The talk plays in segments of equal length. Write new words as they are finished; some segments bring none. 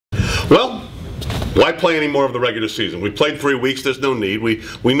Well, why play any more of the regular season? We played 3 weeks. There's no need.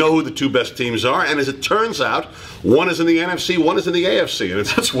 We know who the two best teams are, and as it turns out, one is in the NFC, one is in the AFC, and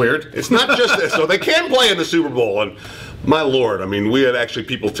that's weird. It's not just this. So they can play in the Super Bowl, and my Lord, I mean, we had actually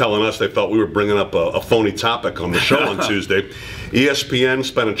people telling us they thought we were bringing up a phony topic on the show on Tuesday. ESPN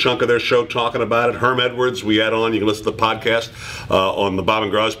spent a chunk of their show talking about it. Herm Edwards, we had on. You can listen to the podcast on the Bob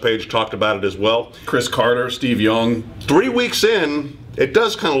and Groz page, talked about it as well. Chris Carter, Steve Young. 3 weeks in, it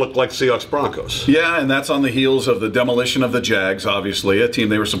does kind of look like Seahawks Broncos. Yeah, and that's on the heels of the demolition of the Jags, obviously, a team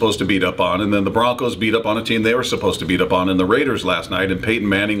they were supposed to beat up on. And then the Broncos beat up on a team they were supposed to beat up on in the Raiders last night. And Peyton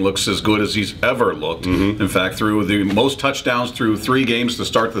Manning looks as good as he's ever looked. In fact, threw the most touchdowns through 3 games to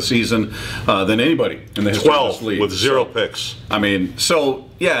start the season than anybody in the history of this league. 12 with 0 picks. I mean, so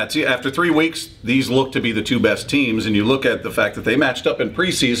yeah, after 3 weeks, these look to be the two best teams, and you look at the fact that they matched up in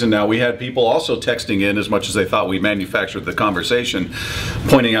preseason. Now, we had people also texting in, as much as they thought we manufactured the conversation,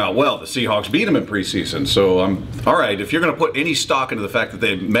 pointing out, well, the Seahawks beat them in preseason. So, all right, if you're going to put any stock into the fact that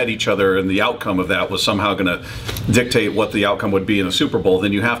they met each other and the outcome of that was somehow going to dictate what the outcome would be in a Super Bowl,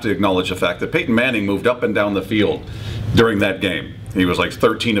 then you have to acknowledge the fact that Peyton Manning moved up and down the field during that game. He was like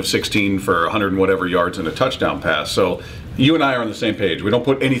 13 of 16 for 100 and whatever yards and a touchdown pass. So you and I are on the same page. We don't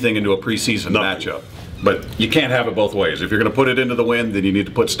put anything into a preseason matchup. But you can't have it both ways. If you're going to put it into the win, then you need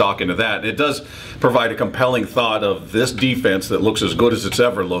to put stock into that. It does provide a compelling thought of this defense that looks as good as it's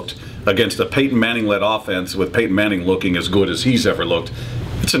ever looked against a Peyton Manning-led offense with Peyton Manning looking as good as he's ever looked.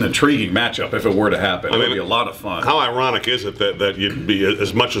 It's an intriguing matchup if it were to happen. It would be a lot of fun. How ironic is it that you'd be,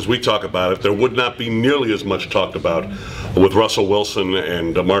 as much as we talk about it, there would not be nearly as much talked about with Russell Wilson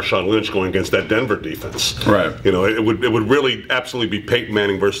and Marshawn Lynch going against that Denver defense. Right. You know, it would really absolutely be Peyton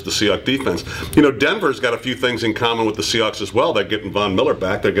Manning versus the Seahawks defense. You know, Denver's got a few things in common with the Seahawks as well. They're getting Von Miller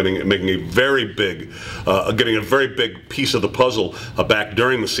back. They're making a very big piece of the puzzle back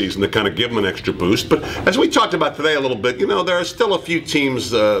during the season to kind of give them an extra boost. But as we talked about today a little bit, you know, there are still a few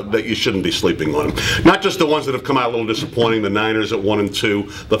teams that you shouldn't be sleeping on. Not just the ones that have come out a little disappointing, the Niners at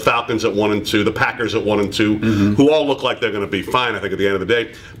 1-2, the Falcons at 1-2, the Packers at 1-2, who all look like they're going to be fine, I think, at the end of the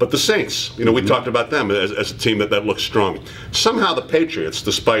day. But the Saints, you know, we talked about them as a team that looks strong. Somehow the Patriots,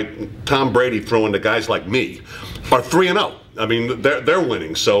 despite Tom Brady throwing to guys like me, are 3-0. I mean, they're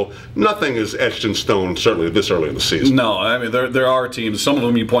winning, so nothing is etched in stone, certainly this early in the season. No, I mean, there are teams, some of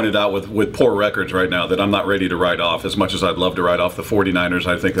them you pointed out with poor records right now that I'm not ready to write off. As much as I'd love to write off the 49ers,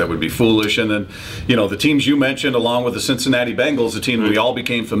 I think that would be foolish. And then, you know, the teams you mentioned, along with the Cincinnati Bengals, the team we all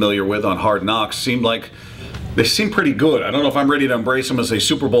became familiar with on Hard Knocks, seemed like they seem pretty good. I don't know if I'm ready to embrace them as a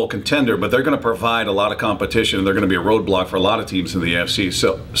Super Bowl contender, but they're going to provide a lot of competition, and they're going to be a roadblock for a lot of teams in the AFC.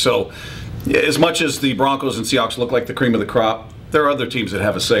 So as much as the Broncos and Seahawks look like the cream of the crop, there are other teams that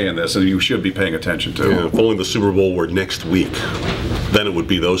have a say in this, and you should be paying attention to. Yeah, if only the Super Bowl were next week, then it would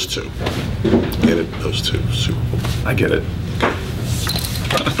be those two. Get it? Those two. Super Bowl. I get it.